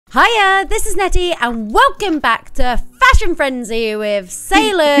Hiya, this is Netty, and welcome back to Fashion Frenzy with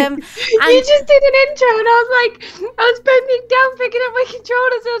Salem. You just did an intro, and I was bending down, picking up my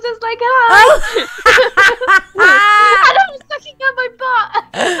controllers. I was just like, hi. And I was sucking at my butt,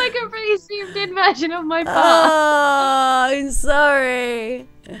 like a really zoomed-in version of my butt. Oh, I'm sorry.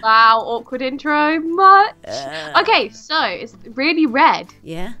 Wow, awkward intro. Much. Okay, so it's really red.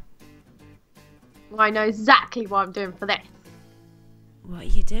 Yeah. I know exactly what I'm doing for this. What are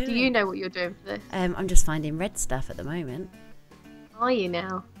you doing? Do you know what you're doing for this? I'm just finding red stuff at the moment. Are you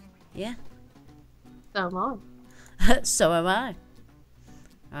now? Yeah. So am I. So am I.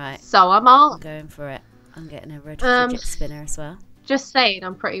 Alright. So am I. I'm going for it. I'm getting a red fidget spinner as well. Just saying,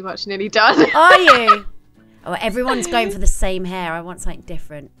 I'm pretty much nearly done. Are you? Oh, everyone's going for the same hair. I want something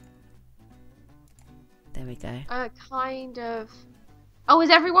different. There we go. Kind of. Oh, has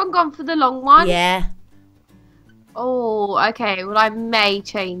everyone gone for the long one? Yeah. Oh, okay. Well, I may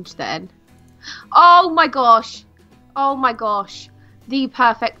change then. Oh my gosh. Oh my gosh. The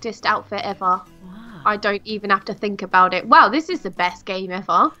perfectest outfit ever. Wow. I don't even have to think about it. Wow, this is the best game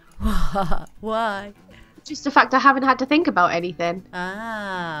ever. Why? Just the fact I haven't had to think about anything.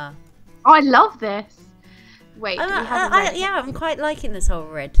 Ah. Oh, I love this. Wait, do we have a red yeah, I'm quite liking this whole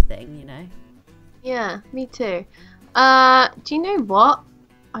red thing, you know. Yeah, me too. Do you know what?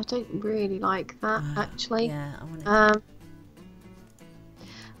 I don't really like that, actually. Yeah, I want to.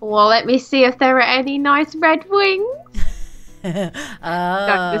 Well, let me see if there are any nice red wings.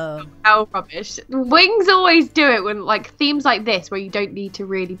 Oh. How rubbish. Wings always do it when, like, themes like this where you don't need to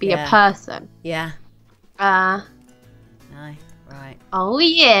really be a person. Yeah. No, right. Oh,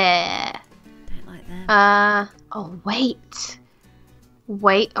 yeah. Don't like them. Oh, wait.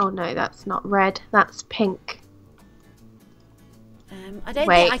 Wait. Oh, no, that's not red. That's pink. I don't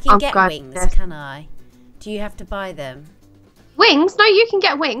think I can get wings, can I? Do you have to buy them? Wings? No, you can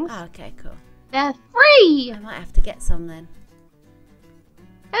get wings. Oh, okay, cool. They're free. I might have to get some then.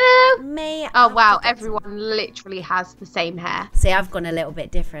 Hello. Oh, wow. Everyone literally has the same hair. See, I've gone a little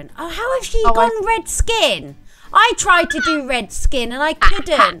bit different. Oh, how have she gone red skin? I tried to do red skin and I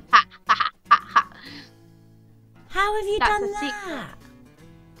couldn't. How have you done that?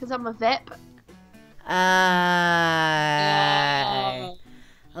 Because I'm a VIP.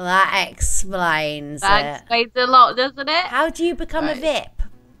 That explains That explains a lot, doesn't it? How do you become a VIP?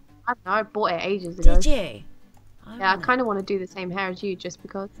 I don't know, I bought it ages ago. Did you? Yeah, I kind of want to do the same hair as you just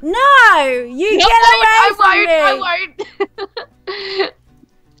because. No! You get away from me! I won't!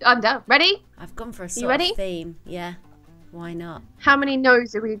 I'm done. Ready? I've gone for a sort of theme. Yeah. Why not? How many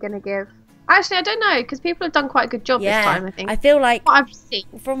no's are we going to give? Actually, I don't know, because people have done quite a good job this time, I think. I feel like, what I've seen.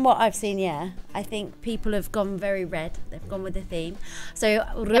 From what I've seen, yeah, I think people have gone very red. They've gone with the theme. So,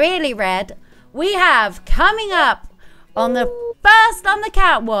 really red. We have, coming up on the first on the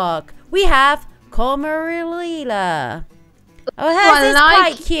catwalk, we have Cormarilla. Oh, hers is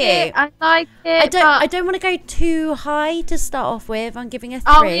quite cute. I like it. I don't want to go too high to start off with. I'm giving a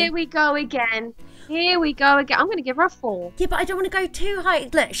 3. Oh, here we go again. Here we go again. I'm going to give her a 4. Yeah, but I don't want to go too high.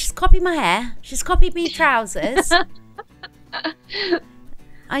 Look, she's copied my hair. She's copied me trousers.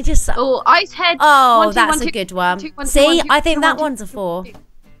 I just... Oh, ice head. Oh, that's a good one. See, I think that one's a 4.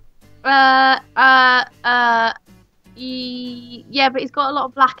 Yeah, but he's got a lot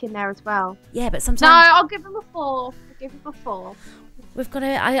of black in there as well. Yeah, but sometimes... No, I'll give him a 4. I'll give him a 4. We've got to...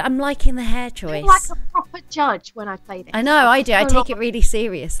 I'm liking the hair choice. I feel like a proper judge when I play this. I know, I do. I take it really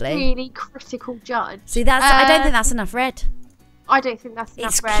seriously. Really critical judge. See, that's... I don't think that's enough red. I don't think that's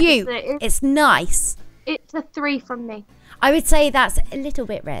enough red. It's cute. It's nice. It's a 3 from me. I would say that's a little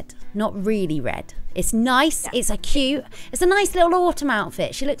bit red. Not really red. It's nice. Yeah. It's a cute... It's a nice little autumn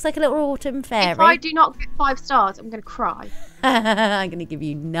outfit. She looks like a little autumn fairy. If I do not get 5 stars, I'm going to cry. I'm going to give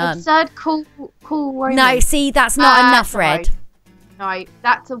you none. Absurd, cool romance. No, see, that's not enough red. No,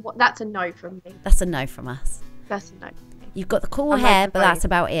 that's a no from me. That's a no from us. That's a no. You've got the cool hair, but that's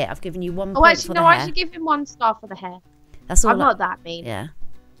about it. I've given you 1 point actually, for the hair. I should give him 1 star for the hair. That's all. I'm not that mean. Yeah.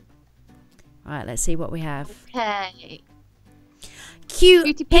 Right, let's see what we have. Okay.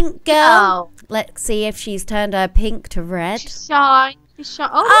 Cute pink girl. Let's see if she's turned her pink to red. She's shy. She's shy.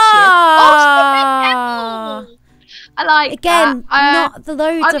 Oh, she's I like again, that. not the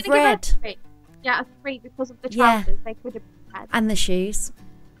loads of red. Give her a 3. Yeah, a 3 because of the trousers. Yeah. They could have been red. And the shoes.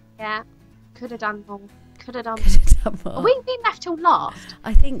 Yeah. Could have done more. Could have done more. Are we being left till last?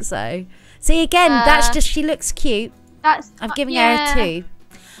 I think so. See, again, that's just, she looks cute. I'm giving her a 2.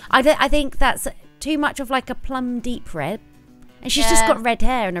 I think that's too much of like a plum deep red. And she's just got red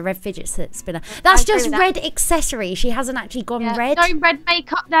hair and a red fidget spinner. That's just red accessory. She hasn't actually gone red. No red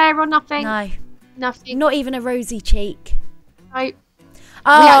makeup there or nothing. No. Nothing. Not even a rosy cheek. No.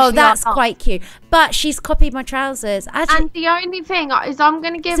 Oh, that's quite cute. But she's copied my trousers. Actually, And the only thing is I'm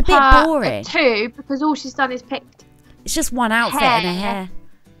going to give a bit her boring. a 2 because all she's done is picked. it's just one outfit and a hair.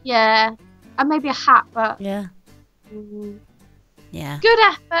 Yeah. And maybe a hat, but... Yeah. Mm, Yeah. good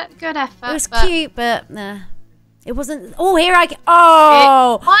effort, good effort. It was cute, but nah. It wasn't. Oh, here I go.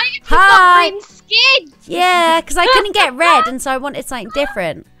 Oh, Why have you hi. got green skin? Yeah, because I couldn't get red, and so I wanted something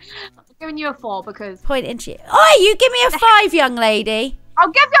different. I'm giving you a 4 because... Point and she. Oh, you give me a 5, young lady. I'll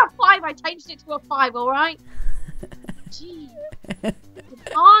give you a 5. I changed it to a 5, all right? Gee.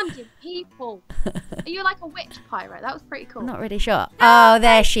 Demanding people. Are you like a witch pirate? That was pretty cool. I'm not really sure. Oh,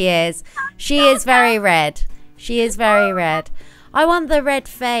 there she is. She is very red. She is very red. I want the red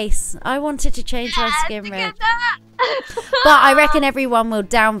face. I wanted to change my skin red. But I reckon everyone will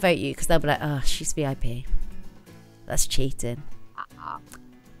downvote you because they'll be like, oh, she's VIP. That's cheating.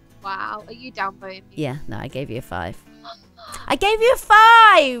 Wow. Are you downvoting me? Yeah, no, I gave you a 5. I gave you a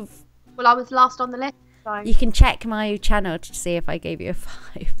 5! Well, I was last on the list. So. You can check my channel to see if I gave you a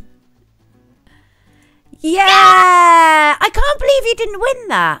 5. Yeah! I can't believe you didn't win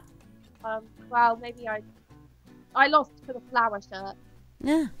that. Well, maybe I lost for the flower shirt.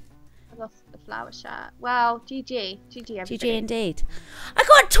 Yeah. I lost the flower shirt. Well, GG. GG, everybody. GG indeed. I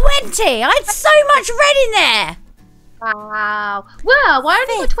got 20! I had so much red in there! Wow. Well, I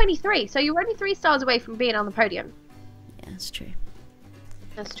only got 23, so you were only 3 stars away from being on the podium. Yeah, that's true.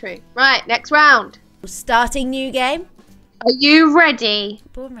 That's true. Right, next round. Starting new game. Are you ready?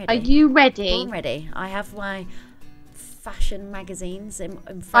 Born ready. Are you ready? Born ready. I have my fashion magazines in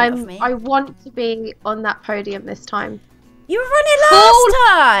front of me. I want to be on that podium this time. You were on it last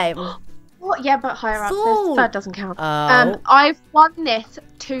time! What? Yeah, but higher up. That doesn't count. Oh. I've won this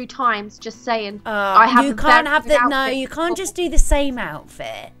 2 times, just saying. I have you can't have the... No, you can't just do the same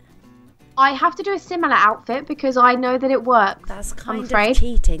outfit. I have to do a similar outfit because I know that it works. That's kind of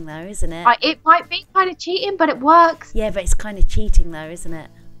cheating though, isn't it? It might be kind of cheating, but it works. Yeah, but it's kind of cheating though, isn't it?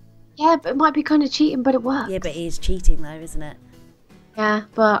 Yeah, but it might be kind of cheating, but it works. Yeah, but it is cheating though, isn't it? Yeah,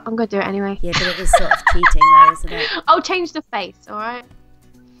 but I'm going to do it anyway. Yeah, but it is sort of cheating though, isn't it? I'll change the face, alright?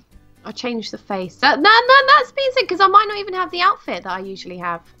 I'll change the face. That's being said, because I might not even have the outfit that I usually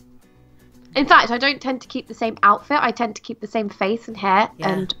have. In fact, I don't tend to keep the same outfit. I tend to keep the same face and hair.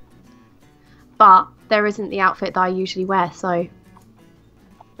 Yeah. But there isn't the outfit that I usually wear, so I'm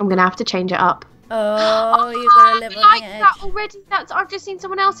going to have to change it up. Oh, you're going to live on the edge. That already. I've just seen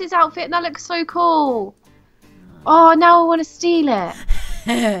someone else's outfit and that looks so cool. Oh, now I want to steal it.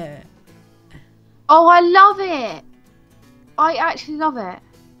 Oh, I love it. I actually love it.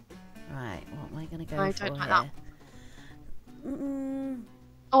 Right, what am I going to go I for don't like here? that.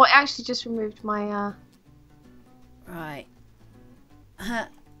 Oh, it actually just removed my... Right. Oh,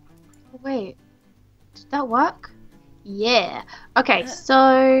 wait. Did that work? Yeah. Okay,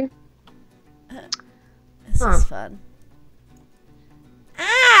 so... This is fun.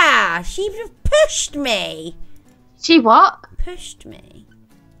 Ah! She pushed me! She what? Pushed me.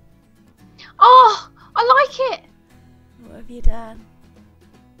 Oh! I like it! What have you done?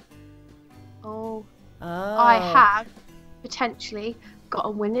 Oh. Oh. I have potentially got a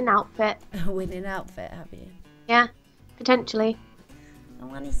winning outfit. A winning outfit, have you? Yeah, potentially. I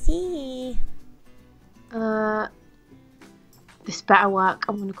want to see. This better work.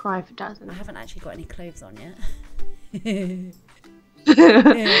 I'm gonna cry if it doesn't. I haven't actually got any clothes on yet.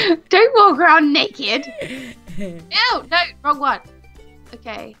 Don't walk around naked. Ew, no, wrong one.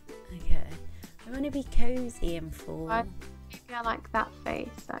 Okay. Okay. I want to be cozy and full. Maybe I like that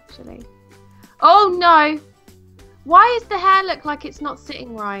face, actually. Oh, no. Why does the hair look like it's not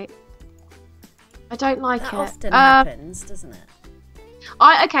sitting right? I don't like it. That often happens, doesn't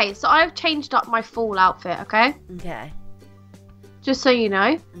it? Okay, so I've changed up my fall outfit, okay? Okay. Just so you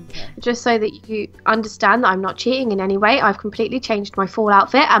know. Okay. Just so that you understand that I'm not cheating in any way. I've completely changed my fall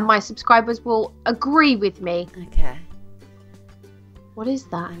outfit and my subscribers will agree with me. Okay. What is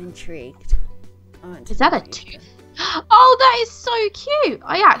that? I'm intrigued. Is that a tooth? Oh, that is so cute.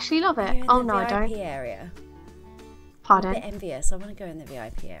 I actually love it. You're in Oh, the no, I don't. VIP area. Pardon? I'm a bit envious. I want to go in the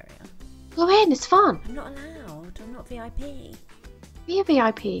VIP area. Go in, it's fun. I'm not allowed. I'm not VIP. Be a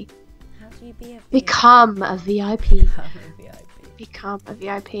VIP. How do you be a VIP? Become a VIP. Become a VIP. Become a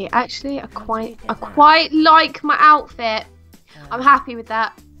VIP. Actually, I quite like my outfit. I'm happy with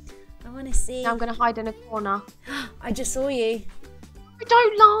that. I want to see. Now I'm going to hide in a corner. I just saw you.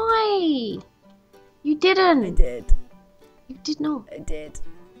 Don't lie. You didn't. I did. You did not. I did.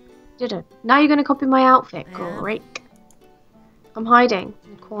 Didn't. Now you're going to copy my outfit. Yeah. Great. I'm hiding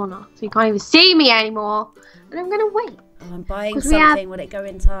in the corner, so you can't even see me anymore. And I'm going to wait. Oh, I'm buying something. Will it go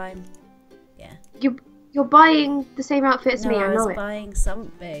in time? Yeah. You're buying the same outfit as No, me. I I know was it. buying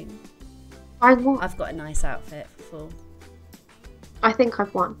something. Buying what? I've got a nice outfit for fall. I think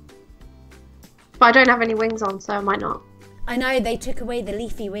I've won. But I don't have any wings on, so I might not. I know, they took away the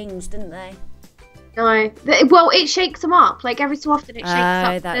leafy wings, didn't they? No. Well, it shakes them up. Like every so often it shakes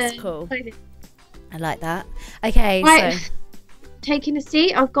up. Oh, that's the cool. clothing. I like that. Okay, Right. so... Taking a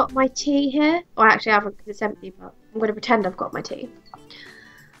seat. I've got my tea here. Or actually I haven't because it's empty, but I'm going to pretend I've got my tea.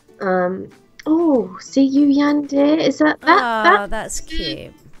 Oh, see you, Yandy. Is that? Oh, that's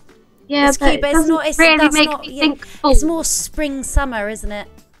cute. Yeah, It's but cute, but it it's not. doesn't It's, really that's make not. me Yeah, think. Oh, it's more spring, summer, isn't it?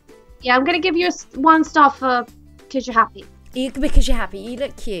 yeah, I'm gonna give you a 1 star for because you're happy. Because you're happy. You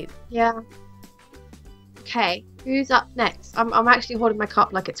look cute. Yeah. Okay, who's up next? I'm actually holding my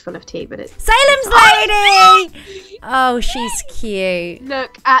cup like it's full of tea, but it's. SalemsLady! Oh, she's cute.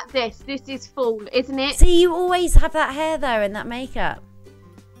 Look at this. This is full, isn't it? See, you always have that hair though and that makeup.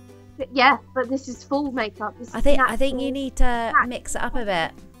 Yeah, but this is full makeup. This is I think natural, you need to mix it up a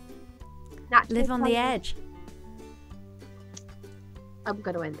bit. natural Live on the colours. edge. I'm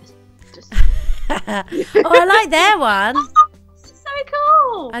gonna win this. Just. Oh, I like their one. This is so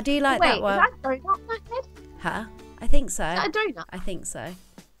cool. I do like Wait, that one. Is that a donut that head? Huh? I think so. Is that a donut? I think so.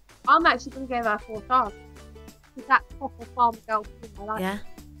 I'm actually gonna give her 4 stars. Because that proper farm girl thing I like. Yeah.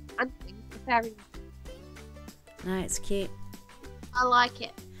 And the fairy. No, it's cute. I like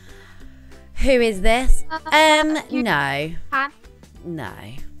it. Who is this? You No. can. No.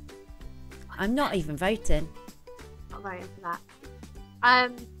 I'm not even voting. Not voting for that.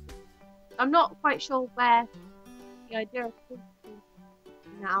 I'm not quite sure where the idea of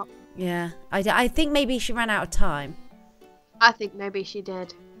now. Yeah. I think maybe she ran out of time. I think maybe she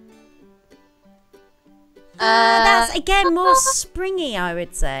did. That's again more springy, I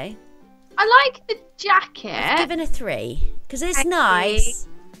would say. I like the I've jacket. given a 3 because it's Thank you. nice.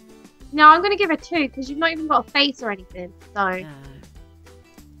 No, I'm gonna give her 2 because you've not even got a face or anything. So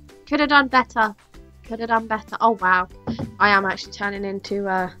could have done better. Could have done better. Oh wow, I am actually turning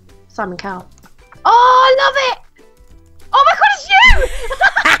into Simon Cowell. Oh, I love it! Oh my god, it's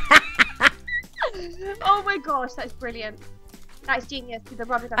you! Oh my gosh, that's brilliant. That's genius with the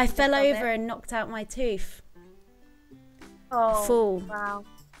rubber ducky. I fell just does over it. and knocked out my tooth. Oh, Full. wow.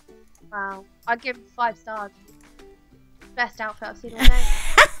 Wow. I'd give it 5 stars. Best outfit I've seen all day.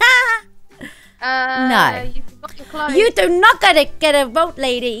 No. You forgot your clothes. You do not get a vote,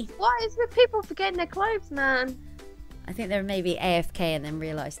 lady. What is with people forgetting their clothes, man? I think they're maybe AFK and then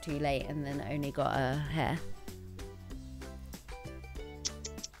realised too late and then only got a hair.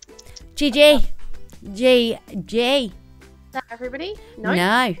 GG. GG. Is that everybody? No.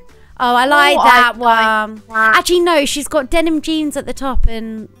 No. Oh, I like that one. that. Actually, no, she's got denim jeans at the top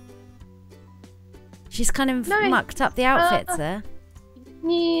and she's kind of No. mucked up the outfits there.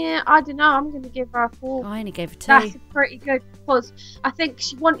 Yeah, I don't know. I'm going to give her a 4. Oh, I only gave her 2. That's pretty good because I think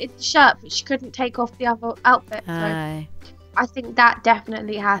she wanted the shirt, but she couldn't take off the other outfit. So Oh, I think that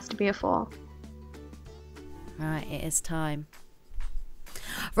definitely has to be a 4. right, it is time.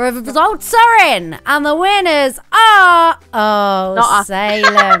 The results are in, and the winners are Not us.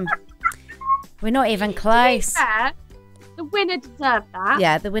 Salem. We're not even To be close. fair, the winner deserved that.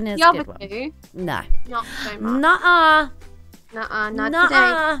 Yeah, the winner's The a other good one. two, No. not so much. Nuh-uh. Nuh-uh, not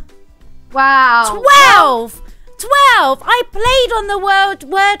Nuh-uh. today. Wow. 12! 12! I played on the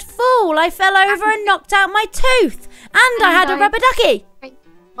word fool. I fell over and knocked out my tooth. And I had a And rubber ducky.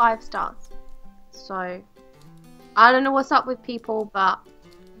 5 stars. So, I don't know what's up with people, but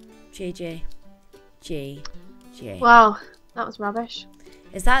GG. GG. well, that was rubbish.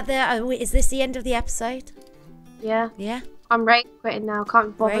 Is that is this the end of the episode? Yeah, Yeah? I'm rage quitting now. Can't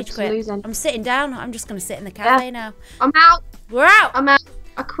be bothered Rage to quit. losing. I'm sitting down. I'm just going to sit in the cafe now. I'm out. We're out. I'm out.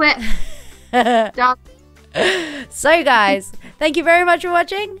 I quit. Done. So, guys, thank you very much for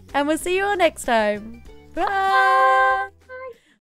watching, and we'll see you all next time. Bye.